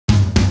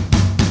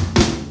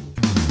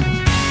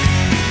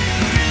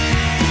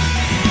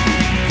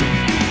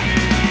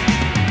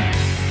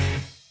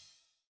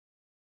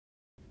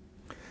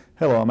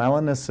Hello, I'm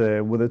Ali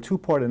Nasseh with a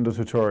two-part endo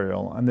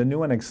tutorial on the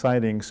new and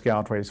exciting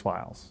Scout Race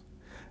files.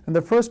 In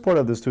the first part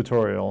of this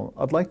tutorial,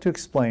 I'd like to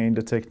explain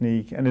the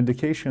technique and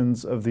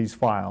indications of these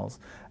files,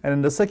 and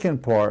in the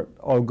second part,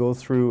 I'll go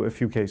through a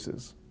few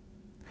cases.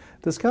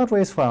 The Scout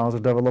Race files are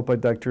developed by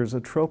Drs.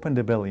 Trope and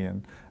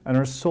DeBillion and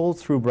are sold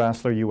through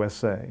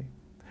BrasselerUSA.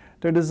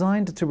 They're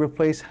designed to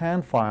replace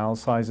hand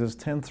files sizes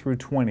 10 through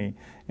 20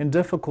 in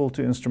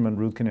difficult-to-instrument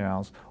root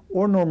canals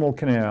or normal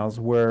canals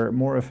where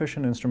more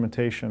efficient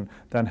instrumentation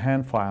than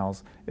hand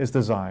files is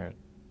desired.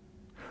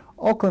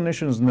 All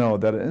clinicians know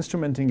that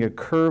instrumenting a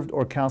curved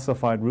or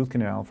calcified root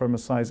canal from a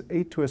size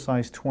 8 to a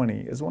size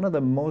 20 is one of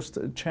the most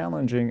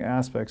challenging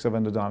aspects of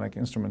endodontic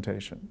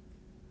instrumentation.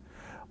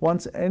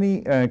 Once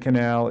any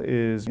canal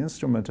is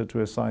instrumented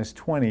to a size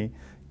 20,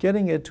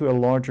 getting it to a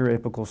larger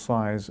apical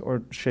size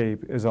or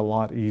shape is a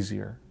lot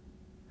easier.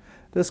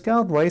 The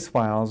Scout Race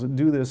files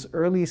do this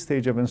early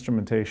stage of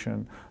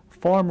instrumentation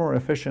far more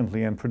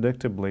efficiently and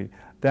predictably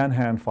than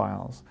hand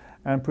files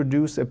and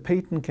produce a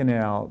patent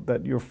canal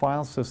that your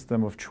file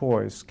system of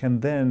choice can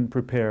then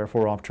prepare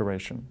for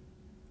obturation.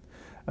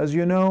 As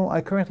you know, I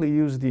currently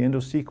use the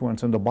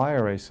EndoSequence and the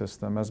BioRay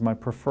system as my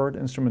preferred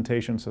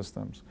instrumentation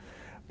systems.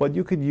 But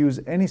you could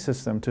use any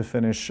system to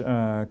finish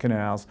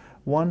canals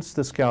once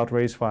the Scout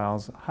Race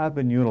files have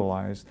been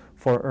utilized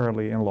for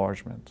early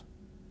enlargement.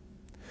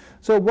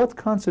 So what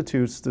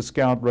constitutes the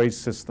Scout Race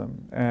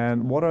system,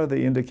 and what are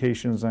the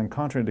indications and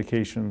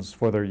contraindications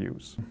for their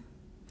use?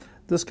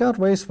 The Scout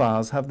Race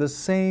files have the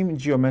same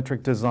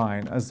geometric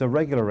design as the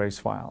regular Race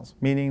files,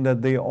 meaning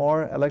that they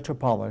are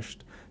electropolished,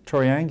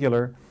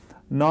 triangular,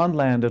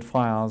 non-landed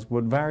files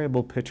with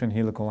variable pitch and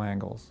helical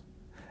angles.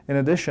 In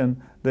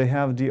addition, they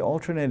have the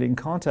alternating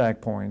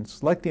contact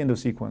points like the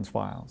EndoSequence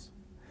files.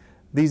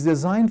 These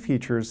design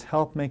features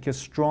help make a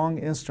strong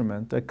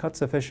instrument that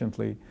cuts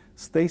efficiently,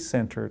 stays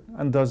centered,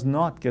 and does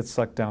not get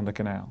sucked down the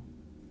canal.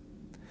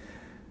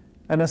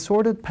 An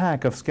assorted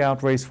pack of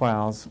Scout Race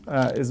files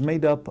is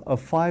made up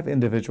of 5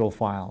 individual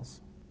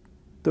files.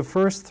 The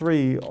first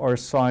 3 are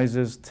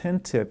sizes 10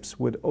 tips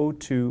with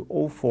 02,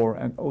 04,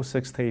 and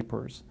 06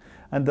 tapers,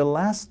 and the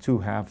last 2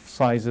 have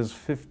sizes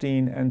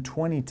 15 and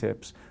 20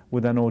 tips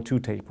with an 02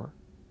 taper.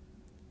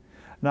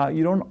 Now,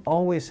 you don't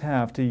always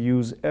have to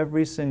use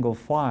every single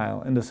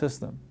file in the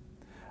system.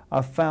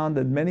 I've found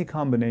that many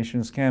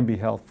combinations can be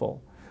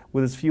helpful,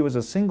 with as few as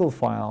a single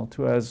file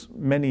to as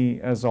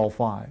many as all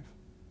 5.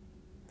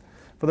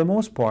 For the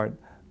most part,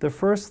 the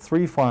first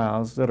 3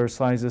 files that are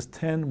sizes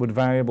 10 with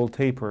variable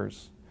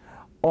tapers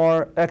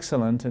are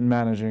excellent in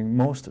managing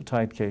most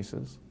tight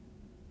cases.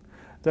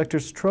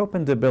 Drs. Trope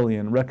and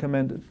DeBillion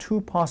recommend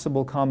 2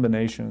 possible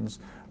combinations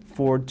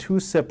for 2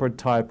 separate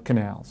type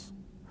canals.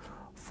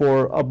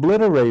 For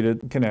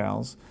obliterated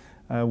canals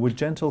with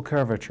gentle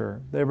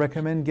curvature, they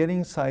recommend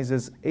getting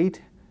sizes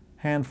 8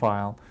 hand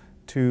file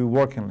to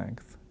working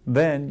length,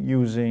 then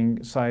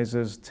using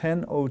sizes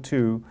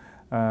 1002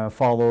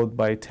 followed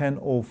by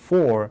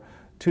 1004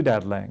 to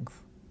that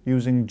length,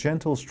 using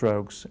gentle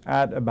strokes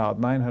at about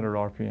 900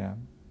 RPM.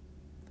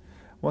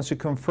 Once you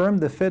confirm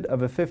the fit of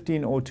a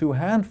 1502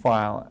 hand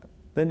file,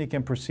 then you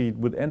can proceed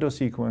with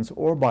EndoSequence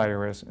or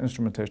BioRay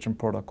instrumentation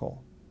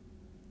protocol.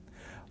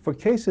 For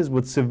cases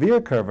with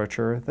severe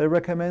curvature, they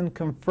recommend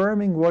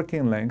confirming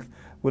working length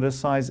with a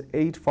size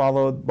 8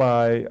 followed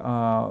by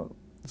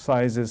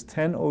sizes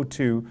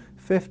 1002,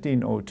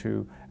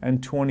 1502,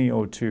 and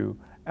 2002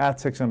 at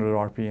 600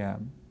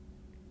 RPM.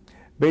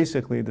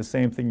 Basically the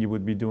same thing you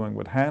would be doing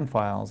with hand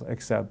files,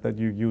 except that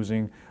you're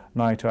using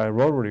NiTi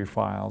rotary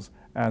files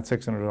at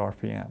 600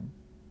 RPM.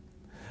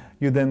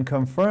 You then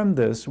confirm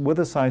this with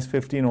a size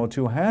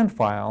 1502 hand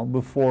file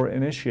before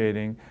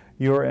initiating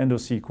your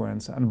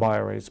EndoSequence and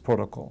BioRay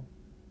protocol.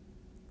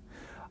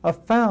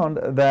 I've found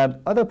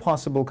that other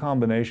possible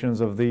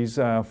combinations of these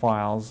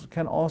files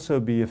can also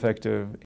be effective